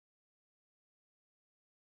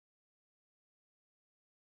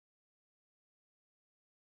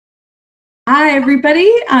Hi,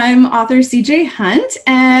 everybody. I'm author CJ Hunt,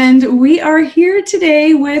 and we are here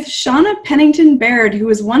today with Shana Pennington Baird, who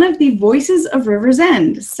is one of the voices of River's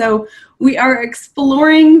End. So we are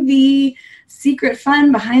exploring the secret,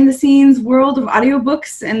 fun, behind-the-scenes world of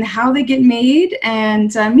audiobooks and how they get made,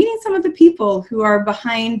 and meeting some of the people who are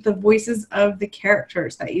behind the voices of the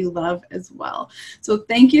characters that you love as well. So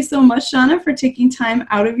thank you so much, Shana, for taking time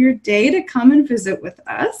out of your day to come and visit with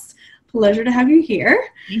us. Pleasure to have you here.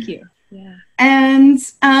 Thank you. Yeah. And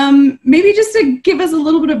maybe just to give us a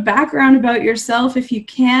little bit of background about yourself, if you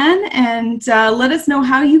can, and let us know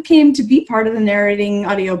how you came to be part of the narrating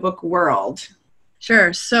audiobook world.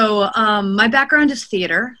 Sure. So my background is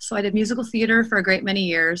theater. So I did musical theater for a great many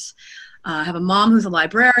years. I have a mom who's a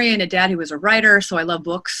librarian, a dad who was a writer, so I love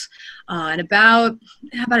books. And about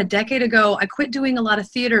a decade ago, I quit doing a lot of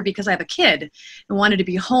theater because I have a kid and wanted to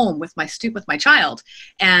be home with my child.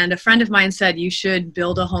 And a friend of mine said, you should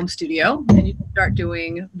build a home studio and you can start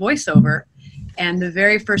doing voiceover. And the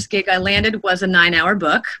very first gig I landed was a 9-hour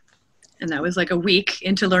book. And that was like a week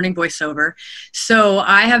into learning voiceover. So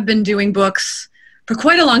I have been doing books for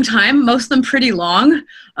quite a long time, most of them pretty long,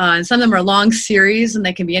 and some of them are long series, and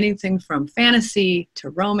they can be anything from fantasy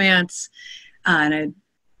to romance. And I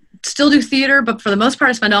still do theater, but for the most part,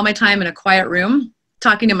 I spend all my time in a quiet room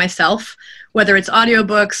talking to myself, whether it's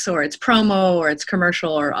audiobooks or it's promo or it's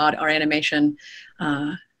commercial or animation.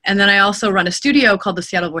 And then I also run a studio called the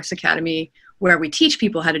Seattle Voice Academy, where we teach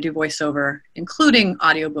people how to do voiceover, including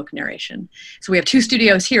audiobook narration. So we have 2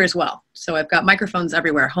 studios here as well. So I've got microphones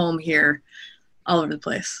everywhere, home, here, all over the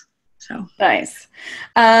place. So nice.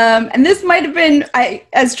 And this might have been,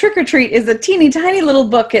 as Trick or Treat is a teeny tiny little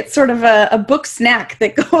book. It's sort of a book snack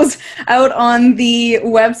that goes out on the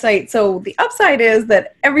website. So the upside is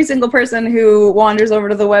that every single person who wanders over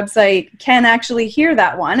to the website can actually hear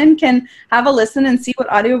that one and can have a listen and see what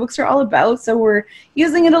audiobooks are all about. So we're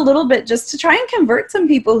using it a little bit just to try and convert some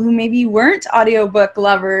people who maybe weren't audiobook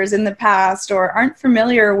lovers in the past or aren't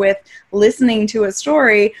familiar with listening to a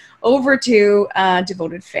story over to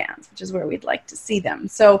devoted fans, which is where we'd like to see them.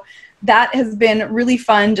 So that has been really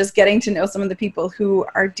fun, just getting to know some of the people who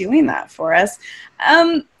are doing that for us.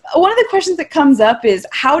 One of the questions that comes up is,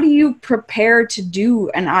 how do you prepare to do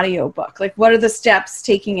an audiobook? Like, what are the steps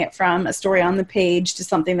taking it from a story on the page to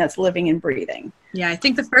something that's living and breathing? yeah, I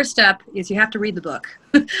think the first step is you have to read the book.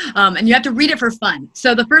 And you have to read it for fun.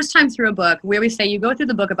 So the first time through a book, we always say you go through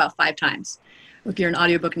the book about 5 times. If you're an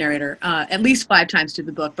audiobook narrator, at least 5 times through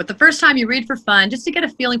the book. But the first time you read for fun, just to get a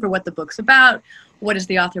feeling for what the book's about, what does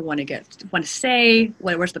the author want to say,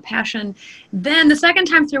 where's the passion. Then the second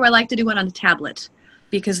time through, I like to do it on a tablet,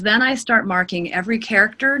 because then I start marking every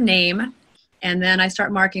character name, and then I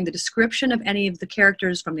start marking the description of any of the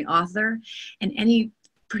characters from the author, and any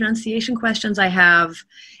pronunciation questions I have,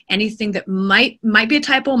 anything that might be a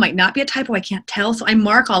typo, might not be a typo, I can't tell. So I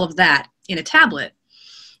mark all of that in a tablet.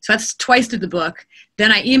 So that's twice through the book.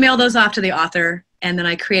 Then I email those off to the author, and then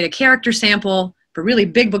I create a character sample for really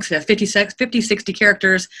big books that have 50, 60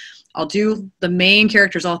 characters. I'll do the main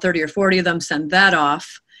characters, all 30 or 40 of them, send that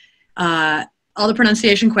off. All the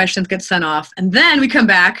pronunciation questions get sent off, and then we come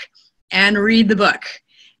back and read the book.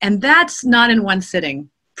 And that's not in one sitting.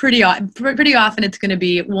 Pretty often it's going to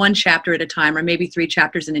be 1 chapter at a time, or maybe 3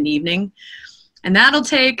 chapters in an evening. And that'll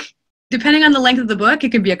take, depending on the length of the book,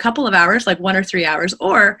 it can be a couple of hours, like 1 or 3 hours,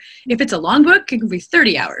 or if it's a long book, it can be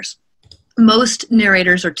 30 hours. Most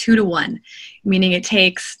narrators are 2 to 1, meaning it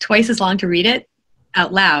takes twice as long to read it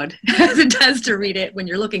out loud as it does to read it when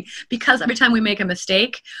you're looking, because every time we make a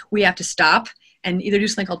mistake, we have to stop and either do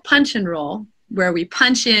something called punch and roll, where we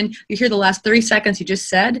punch in, you hear the last 30 seconds you just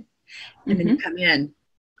said, and then you come in.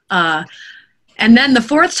 And then the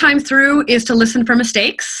 4th time through is to listen for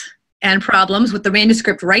mistakes and problems with the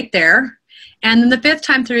manuscript right there. And then the 5th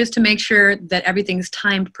time through is to make sure that everything's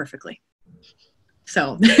timed perfectly.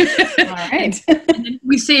 So all right. And then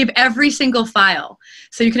we save every single file.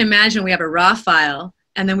 So you can imagine we have a raw file,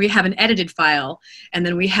 and then we have an edited file, and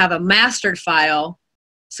then we have a mastered file.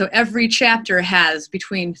 So every chapter has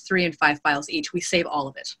between 3 and 5 files each. We save all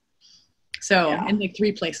of it. So yeah. in like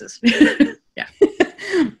 3 places. Yeah.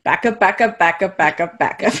 Backup, backup, backup, backup,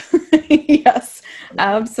 backup. Yes,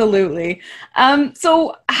 absolutely.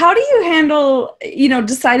 So how do you handle,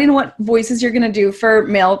 deciding what voices you're going to do for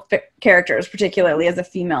male characters, particularly as a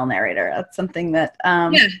female narrator? That's something that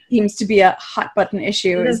seems to be a hot button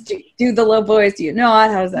issue. Is do the low voice? Do you not?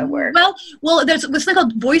 How does that work? Well, there's what's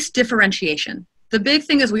called voice differentiation. The big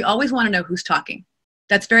thing is we always want to know who's talking.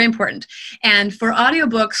 That's very important. And for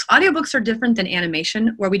audiobooks are different than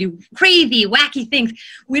animation, where we do crazy, wacky things.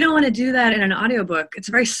 We don't want to do that in an audiobook. It's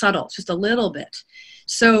very subtle, it's just a little bit.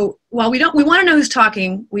 So while we want to know who's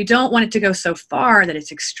talking, we don't want it to go so far that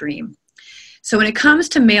it's extreme. So when it comes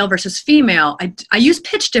to male versus female, I use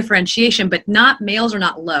pitch differentiation, but males are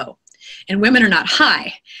not low and women are not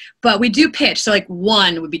high, but we do pitch. So like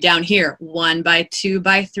 1 would be down here, 1 by 2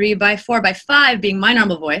 by 3 by 4 by 5 being my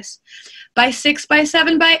normal voice, by 6 by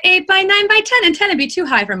 7 by 8 by 9 by 10, and 10 would be too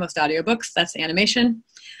high for most audiobooks. That's animation.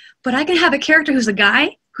 But I can have a character who's a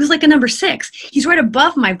guy who's like a number 6. He's right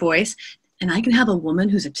above my voice, and I can have a woman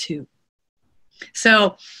who's a 2.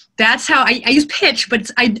 So that's how I use pitch, but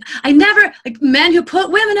I never, like men who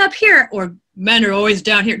put women up here or men are always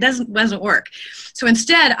down here. It doesn't work. So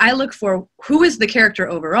instead, I look for who is the character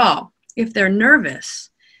overall. If they're nervous,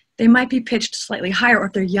 they might be pitched slightly higher, or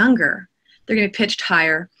if they're younger, they're going to be pitched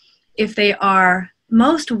higher. If they are,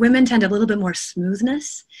 most women tend to have a little bit more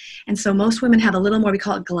smoothness, and so most women have a little more, we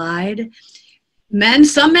call it glide.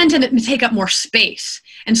 Some men tend to take up more space.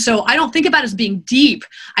 And so I don't think about it as being deep.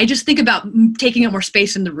 I just think about taking up more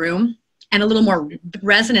space in the room and a little more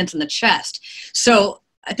resonance in the chest. So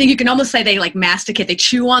I think you can almost say they like masticate. They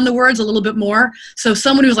chew on the words a little bit more. So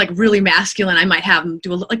someone who's like really masculine, I might have them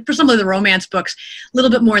do like for some of the romance books, a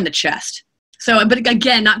little bit more in the chest. So, but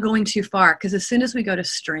again, not going too far, because as soon as we go to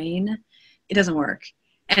strain, it doesn't work.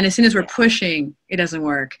 And as soon as we're pushing, it doesn't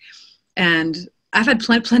work. And I've had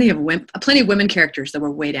plenty of women characters that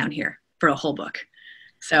were way down here for a whole book.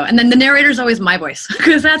 So, and then the narrator is always my voice,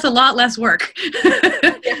 because that's a lot less work.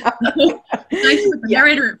 Yeah. Nice with the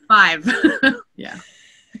narrator at 5. Yeah.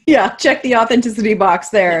 Yeah, check the authenticity box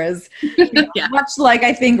there. Is yeah. Much like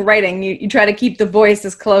I think writing, you try to keep the voice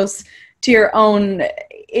as close to your own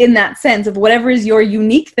in that sense of whatever is your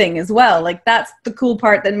unique thing as well. Like that's the cool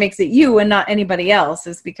part that makes it you and not anybody else,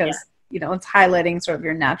 is because it's highlighting sort of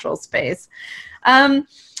your natural space.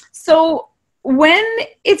 So when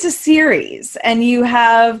it's a series and you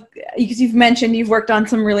have, because you've mentioned you've worked on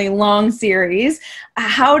some really long series,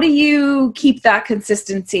 how do you keep that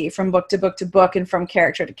consistency from book to book to book and from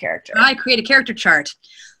character to character? I create a character chart.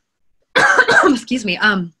 Excuse me.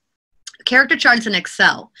 Character charts in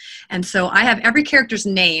Excel. And so I have every character's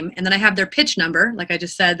name, and then I have their pitch number, like I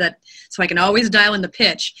just said, so I can always dial in the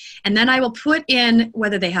pitch. And then I will put in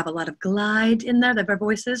whether they have a lot of glide in there, their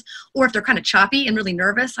voices, or if they're kind of choppy and really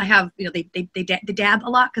nervous. I have, they dab a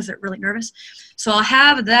lot because they're really nervous. So I'll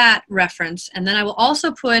have that reference. And then I will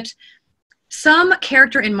also put some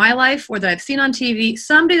character in my life or that I've seen on TV,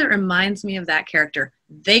 somebody that reminds me of that character.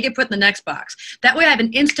 They get put in the next box. That way I have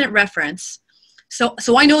an instant reference. So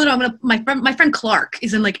I know that my friend Clark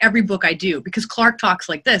is in like every book I do, because Clark talks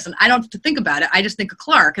like this, and I don't have to think about it. I just think of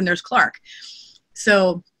Clark, and there's Clark.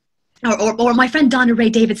 So, or my friend Donna Ray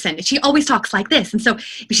Davidson, she always talks like this, and so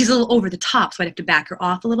she's a little over the top, so I'd have to back her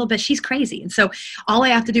off a little bit. She's crazy, and so all I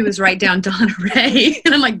have to do is write down Donna Ray,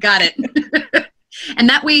 and I'm like, got it. And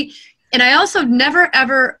that way, and I also never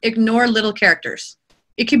ever ignore little characters.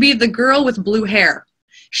 It could be the girl with blue hair.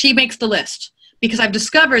 She makes the list, because I've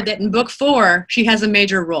discovered that in book 4, she has a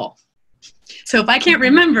major role. So if I can't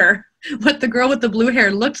remember what the girl with the blue hair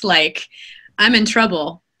looked like, I'm in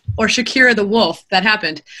trouble. Or Shakira the wolf, that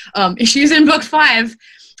happened. If she's in book 5,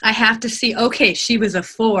 I have to see, okay, she was a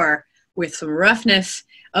 4 with some roughness.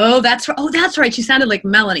 Oh, that's right. She sounded like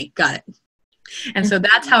Melanie. Got it. And so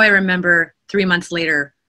that's how I remember 3 months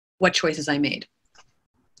later what choices I made.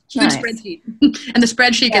 Nice. Good spreadsheet. And the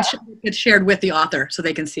spreadsheet gets shared with the author so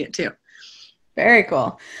they can see it too. Very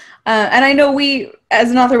cool. And I know as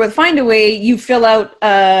an author with Find a Way, you fill out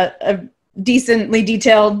a decently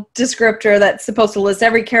detailed descriptor that's supposed to list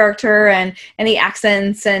every character and any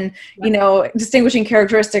accents and, distinguishing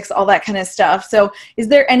characteristics, all that kind of stuff. So is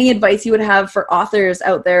there any advice you would have for authors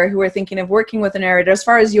out there who are thinking of working with a narrator as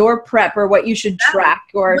far as your prep or what you should track?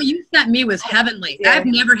 Or what you sent me was heavenly. Yeah. I've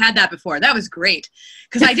never had that before. That was great.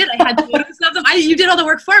 Because I had photos of them. You did all the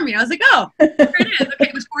work for me. I was like, oh, there it is. Okay,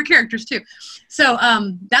 it was 4 characters too. So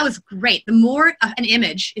that was great. The more an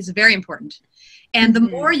image is very important. And the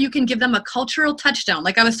more you can give them a cultural touchstone,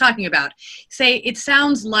 like I was talking about. Say it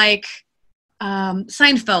sounds like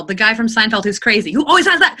Seinfeld, the guy from Seinfeld who's crazy, who always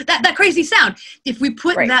has that crazy sound. If we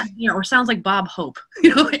put that, or sounds like Bob Hope,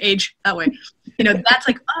 age that way. That's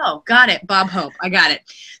like, oh, got it, Bob Hope. I got it.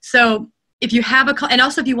 So if you have and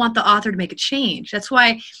also if you want the author to make a change, that's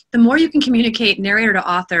why the more you can communicate narrator to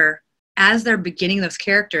author as they're beginning those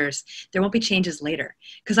characters, there won't be changes later.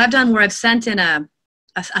 Because I've done where I've sent in a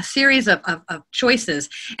series of choices,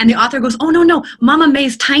 and the author goes, oh, no, Mama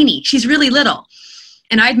May's tiny. She's really little.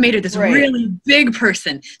 And I'd made her this really big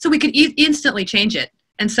person. So we could instantly change it.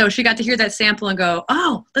 And so she got to hear that sample and go,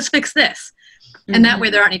 oh, let's fix this. And that way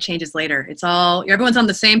there aren't any changes later. It's everyone's on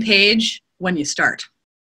the same page when you start.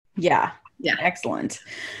 Yeah. Yeah. Excellent.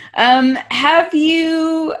 Have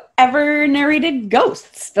you ever narrated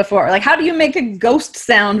ghosts before? Like, how do you make a ghost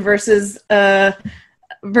sound versus a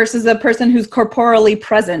person who's corporally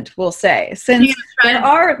present, we'll say? Since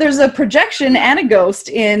there's a projection and a ghost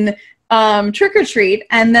in Trick or Treat,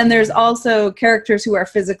 and then there's also characters who are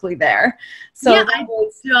physically there. So yeah,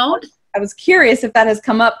 I was curious if that has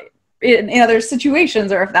come up in other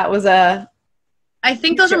situations, or if that was a... I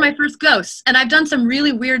think those are my first ghosts, and I've done some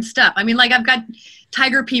really weird stuff. I mean, like, I've got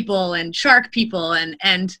tiger people and shark people,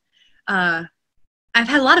 and I've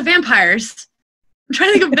had a lot of vampires. I'm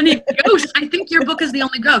trying to think of any ghosts. I think your book is the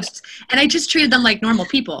only ghosts, and I just treated them like normal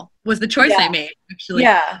people. Was the choice I made, actually.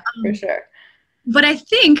 Yeah, for sure. But I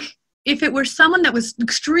think if it were someone that was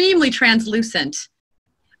extremely translucent,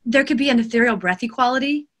 there could be an ethereal, breathy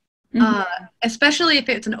quality, especially if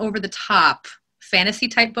it's an over-the-top fantasy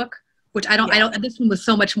type book. Which I don't, this one was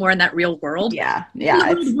so much more in that real world. Yeah.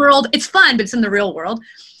 It's world, it's fun, but it's in the real world.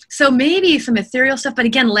 So maybe some ethereal stuff, but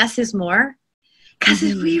again, less is more. Because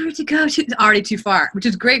if we were to go it's already too far, which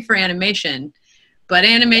is great for animation, but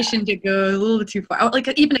animation could go a little bit too far. Like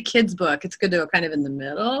even a kid's book, it's good to go kind of in the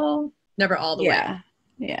middle, never all the way.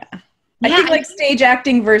 Yeah. I think like stage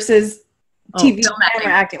acting versus TV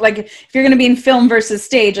camera acting. Like if you're going to be in film versus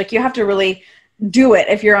stage, like you have to really do it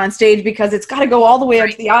if you're on stage, because it's got to go all the way up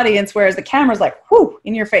to the audience, whereas the camera's like whoo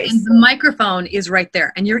in your face, and the microphone is right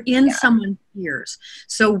there and you're in someone's ears.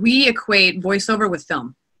 So we equate voiceover with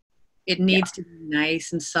film. It needs to be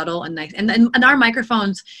nice and subtle and nice, and our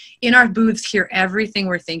microphones in our booths hear everything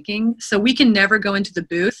we're thinking, so we can never go into the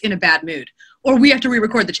booth in a bad mood, or we have to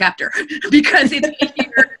re-record the chapter because it's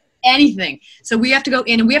hear anything. So we have to go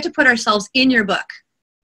in and we have to put ourselves in your book,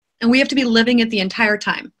 and we have to be living it the entire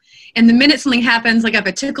time. And the minute something happens, like if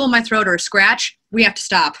a tickle in my throat or a scratch, we have to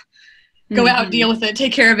stop, go out, deal with it,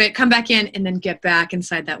 take care of it, come back in, and then get back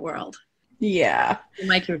inside that world. Yeah. The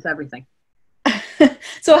mic hears everything.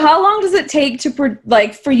 So how long does it take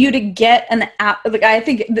for you to get an app? Like I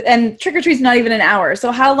think, and Trick or Treat's not even an hour.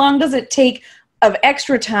 So how long does it take of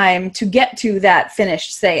extra time to get to that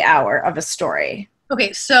finished, say, hour of a story?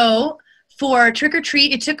 Okay, so for Trick or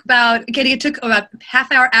Treat, it took about half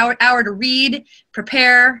hour to read,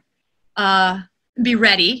 prepare, be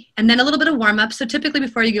ready, and then a little bit of warm up. So typically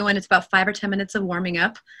before you go in, it's about 5 or 10 minutes of warming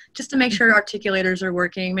up, just to make sure articulators are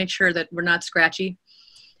working, make sure that we're not scratchy.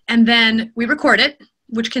 And then we record it,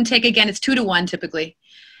 which can take, again, it's 2 to 1 typically.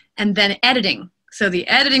 And then editing. So the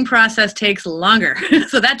editing process takes longer.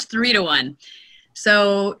 So that's 3 to 1.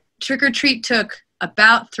 So Trick or Treat took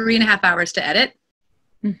about 3.5 hours to edit.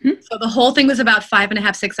 So the whole thing was about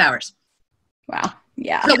 5.5, 6 hours. Wow.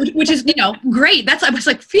 Yeah. So, which is, great. I was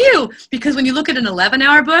like, phew, because when you look at an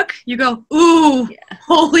 11-hour book, you go, ooh,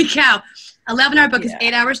 holy cow. 11-hour book is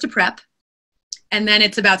 8 hours to prep. And then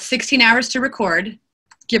it's about 16 hours to record,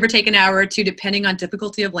 give or take an hour or two, depending on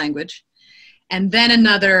difficulty of language. And then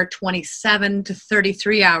another 27 to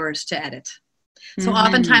 33 hours to edit. So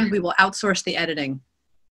oftentimes we will outsource the editing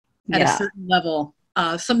at a certain level.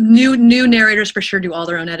 Some new narrators for sure do all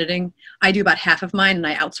their own editing. I do about half of mine, and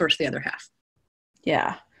I outsource the other half.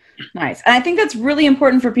 Yeah. Nice. And I think that's really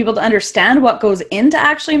important for people to understand what goes into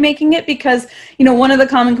actually making it, because, one of the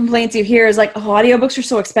common complaints you hear is like, oh, audiobooks are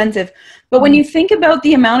so expensive. But when you think about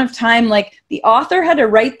the amount of time, like the author had to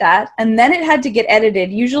write that and then it had to get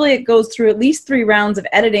edited. Usually it goes through at least 3 rounds of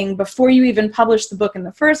editing before you even publish the book in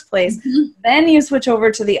the first place. Then you switch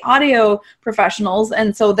over to the audio professionals.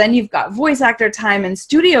 And so then you've got voice actor time and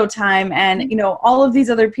studio time and, all of these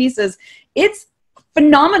other pieces. It's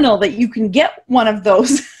phenomenal that you can get one of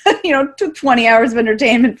those, 20 hours of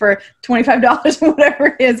entertainment for $25 or whatever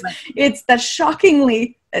it is. Right. It's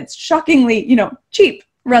shockingly, cheap,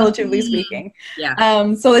 relatively speaking.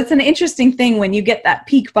 Yeah. So it's an interesting thing when you get that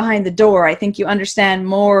peek behind the door. I think you understand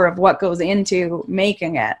more of what goes into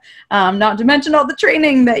making it. Not to mention all the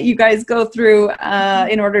training that you guys go through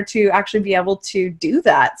in order to actually be able to do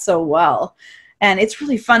that so well. And it's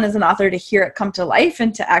really fun as an author to hear it come to life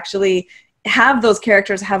and to actually have those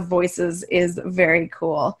characters have voices is very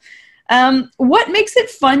cool. What makes it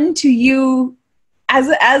fun to you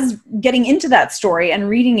as getting into that story and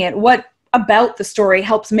reading it? What about the story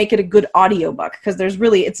helps make it a good audiobook? Because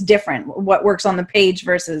it's different what works on the page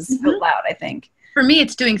versus out loud, I think. For me,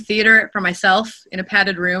 it's doing theater for myself in a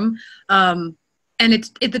padded room. And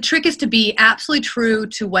the trick is to be absolutely true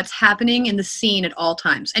to what's happening in the scene at all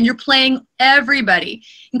times. And you're playing everybody,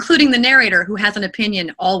 including the narrator, who has an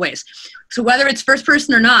opinion always. So whether it's first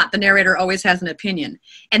person or not, the narrator always has an opinion.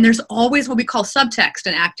 And there's always what we call subtext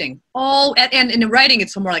in acting. And in writing,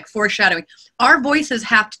 it's more like foreshadowing. Our voices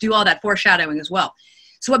have to do all that foreshadowing as well.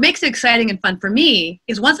 So what makes it exciting and fun for me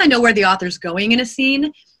is once I know where the author's going in a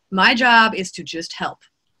scene, my job is to just help.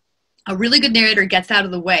 A really good narrator gets out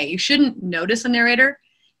of the way. You shouldn't notice a narrator.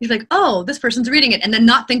 You're like, oh, this person's reading it, and then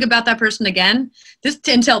not think about that person again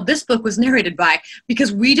until this book was narrated by,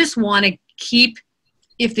 because we just want to keep,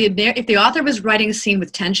 if the author was writing a scene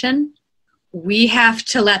with tension, we have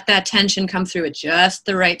to let that tension come through at just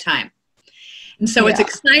the right time. And so what's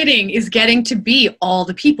exciting is getting to be all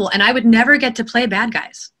the people. And I would never get to play bad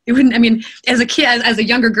guys. It wouldn't, I mean, as a kid, as a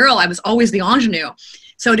younger girl, I was always the ingenue.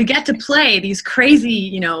 So to get to play these crazy,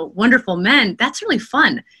 you know, wonderful men, that's really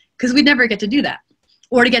fun because we'd never get to do that.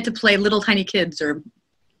 Or to get to play little tiny kids or,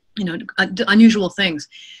 you know, unusual things.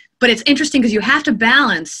 But it's interesting because you have to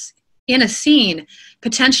balance in a scene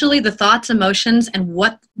potentially the thoughts, emotions, and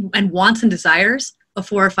wants and desires of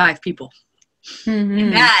 4 or 5 people.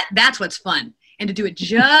 And that's what's fun. And to do it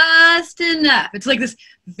just enough. It's like this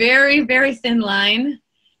very, very thin line.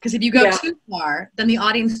 Because if you go too far, then the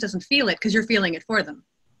audience doesn't feel it because you're feeling it for them.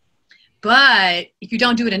 But if you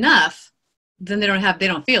don't do it enough, then they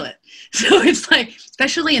don't feel it. So it's like,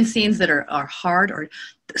 especially in scenes that are hard, or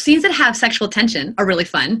scenes that have sexual tension are really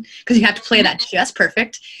fun because you have to play that just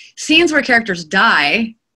perfect. Scenes where characters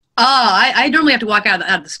die, I normally have to walk out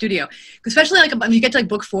of the studio, especially like when you get to like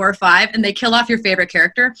book 4 or 5 and they kill off your favorite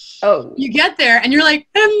character. Oh, you get there and you're like,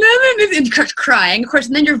 and you start crying, of course,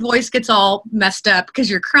 and then your voice gets all messed up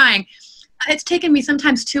because you're crying. It's taken me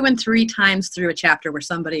sometimes 2 and 3 times through a chapter where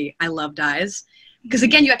somebody I love dies. Because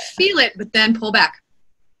again, you have to feel it, but then pull back.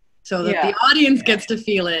 So that the audience gets to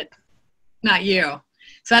feel it, not you.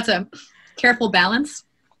 So that's a careful balance.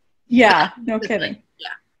 Yeah, no kidding.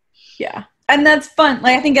 Yeah. And that's fun.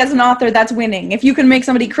 Like, I think as an author, that's winning. If you can make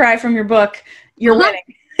somebody cry from your book, you're winning.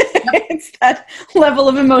 It's that level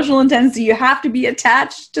of emotional intensity. You have to be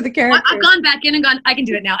attached to the character. I've gone back in and gone, I can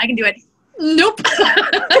do it now. I can do it. Nope.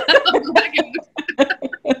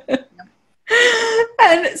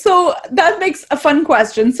 And so that makes a fun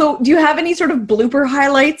question. So do you have any sort of blooper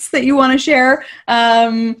highlights that you want to share?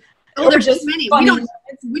 There's just many.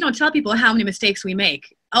 We don't tell people how many mistakes we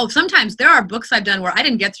make. Oh, sometimes there are books I've done where I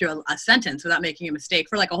didn't get through a sentence without making a mistake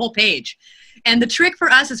for like a whole page. And the trick for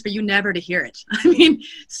us is for you never to hear it. I mean,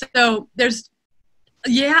 so there's,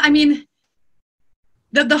 the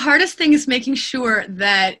hardest thing is making sure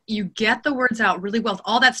that you get the words out really well with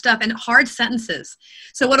all that stuff and hard sentences.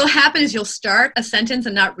 So what'll happen is you'll start a sentence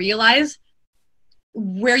and not realize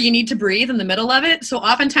where you need to breathe in the middle of it. So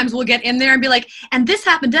oftentimes we'll get in there and be like, and this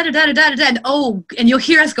happened, da da da da da da, and you'll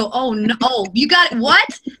hear us go, oh no, you got it,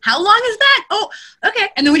 what? How long is that? Oh, okay.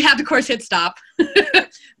 And then we have to, of course, hit stop,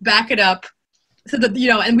 back it up. So that,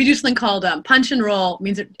 and we do something called punch and roll.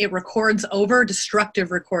 Means it records over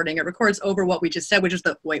destructive recording. It records over what we just said, which is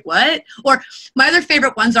the, wait, what? Or my other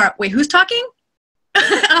favorite ones are, wait, who's talking?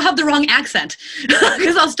 I'll have the wrong accent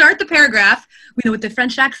because I'll start the paragraph, with the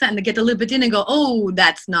French accent and they get a little bit in and go, oh,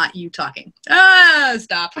 that's not you talking.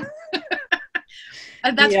 Stop.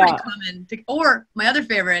 That's pretty common. Or my other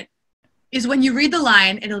favorite is when you read the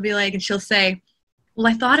line and it'll be like, and she'll say, well,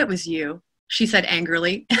 I thought it was you. She said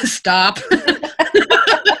angrily, stop. Like,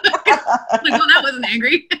 well, that wasn't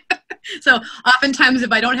angry. So oftentimes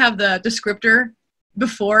if I don't have the descriptor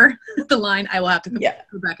before the line, I will have to go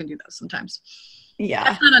back and do those sometimes. Yeah.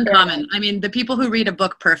 That's not uncommon. I mean, the people who read a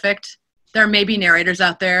book perfect, there may be narrators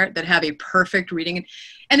out there that have a perfect reading.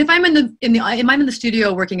 And if I'm in the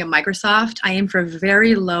studio working at Microsoft, I aim for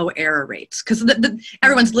very low error rates because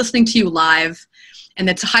everyone's listening to you live and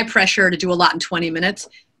it's high pressure to do a lot in 20 minutes.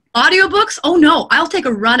 Audiobooks, oh no, I'll take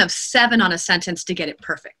a run of 7 on a sentence to get it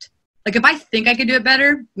perfect. Like if I think I could do it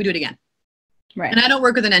better, we do it again. Right. And I don't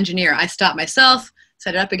work with an engineer. I stop myself,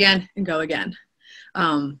 set it up again, and go again.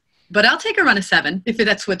 But I'll take a run of 7 if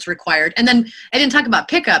that's what's required. And then I didn't talk about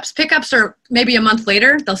pickups. Pickups are maybe a month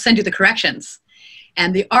later, they'll send you the corrections.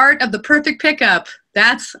 And the art of the perfect pickup,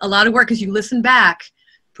 that's a lot of work because you listen back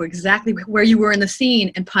for exactly where you were in the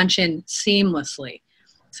scene and punch in seamlessly.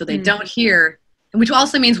 So they don't hear, which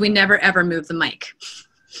also means we never ever move the mic.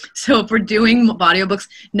 So if we're doing audiobooks,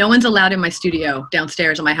 no one's allowed in my studio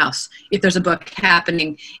downstairs in my house if there's a book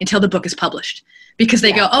happening until the book is published. Because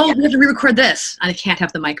they go, oh, we have to re-record this. And I can't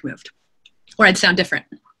have the mic moved. Or I'd sound different.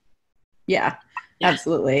 Yeah,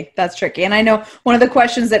 absolutely. That's tricky. And I know one of the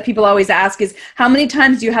questions that people always ask is, how many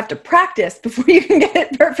times do you have to practice before you can get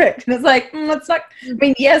it perfect? And it's like, it's not, I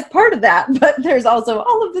mean, yes, part of that. But there's also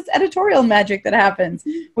all of this editorial magic that happens,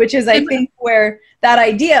 which is, I think, where that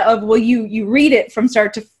idea of, well, you read it from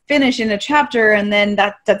start to finish in a chapter and then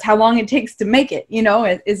that's how long it takes to make it,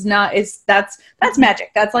 that's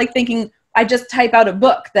magic. That's like thinking, I just type out a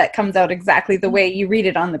book that comes out exactly the way you read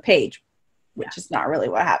it on the page. which is not really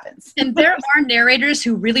what happens. And there are narrators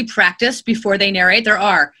who really practice before they narrate. There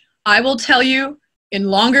are. I will tell you, in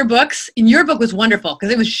longer books, and your book was wonderful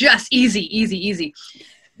because it was just easy.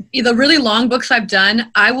 The really long books I've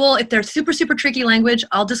done, I will, if they're super, super tricky language,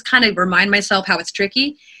 I'll just kind of remind myself how it's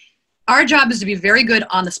tricky. Our job is to be very good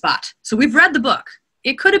on the spot. So we've read the book.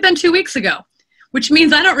 It could have been 2 weeks ago, which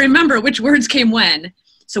means I don't remember which words came when.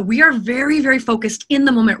 So we are very, very focused in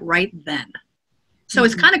the moment right then. So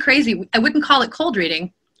it's kind of crazy. I wouldn't call it cold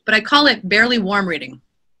reading, but I call it barely warm reading.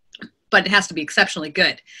 But it has to be exceptionally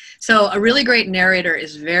good. So a really great narrator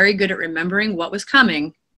is very good at remembering what was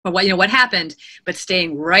coming, or what happened, but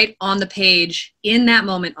staying right on the page in that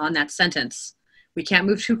moment on that sentence. We can't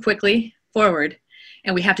move too quickly forward,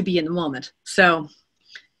 and we have to be in the moment. So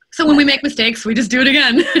when we make mistakes, we just do it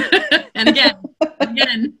again and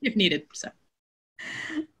again if needed. So.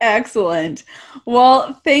 Excellent.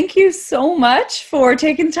 Well, thank you so much for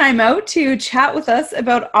taking time out to chat with us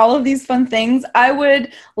about all of these fun things. I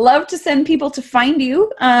would love to send people to find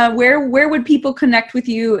you. Where would people connect with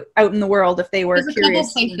you out in the world if they were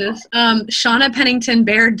curious? There's a couple places.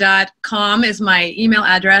 ShanaPenningtonBaird.com is my email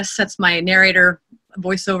address. That's my narrator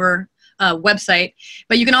voiceover website.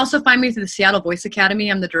 But you can also find me through the Seattle Voice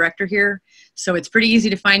Academy. I'm the director here. So it's pretty easy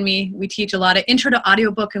to find me. We teach a lot of intro to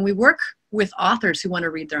audiobook, and we work with authors who want to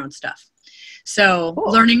read their own stuff. So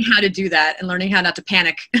cool. Learning how to do that and learning how not to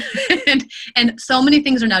panic. and so many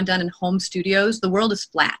things are now done in home studios. The world is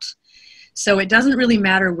flat. So it doesn't really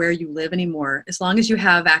matter where you live anymore. As long as you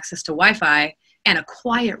have access to Wi-Fi and a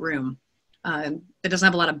quiet room that doesn't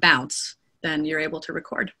have a lot of bounce, then you're able to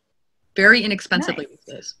record very inexpensively these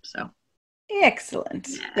days. So. Excellent.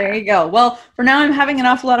 There you go. Well, for now, I'm having an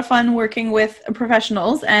awful lot of fun working with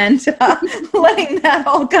professionals and letting that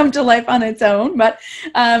all come to life on its own. But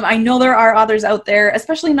I know there are authors out there,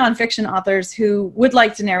 especially nonfiction authors, who would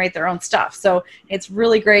like to narrate their own stuff. So it's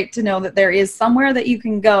really great to know that there is somewhere that you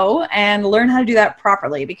can go and learn how to do that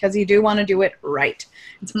properly, because you do want to do it right.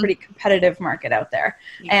 It's a pretty competitive market out there.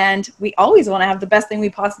 Yeah. And we always want to have the best thing we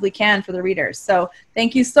possibly can for the readers. So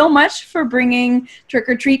thank you so much for bringing Trick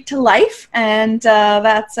or Treat to life. And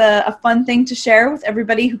that's a fun thing to share with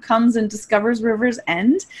everybody who comes and discovers River's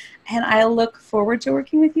End. And I look forward to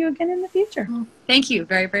working with you again in the future. Well, thank you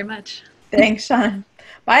very, very much. Thanks, Shana.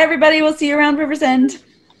 Bye, everybody. We'll see you around River's End.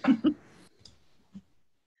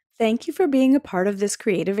 Thank you for being a part of this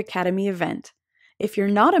Creative Academy event. If you're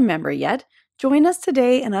not a member yet, join us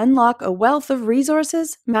today and unlock a wealth of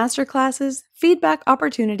resources, masterclasses, feedback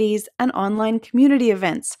opportunities, and online community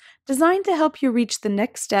events designed to help you reach the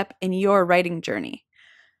next step in your writing journey.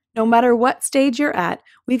 No matter what stage you're at,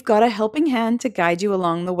 we've got a helping hand to guide you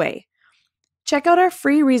along the way. Check out our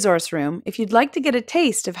free resource room if you'd like to get a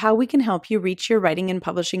taste of how we can help you reach your writing and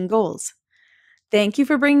publishing goals. Thank you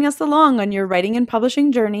for bringing us along on your writing and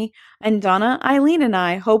publishing journey, and Donna, Eileen, and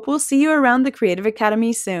I hope we'll see you around the Creative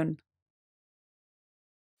Academy soon.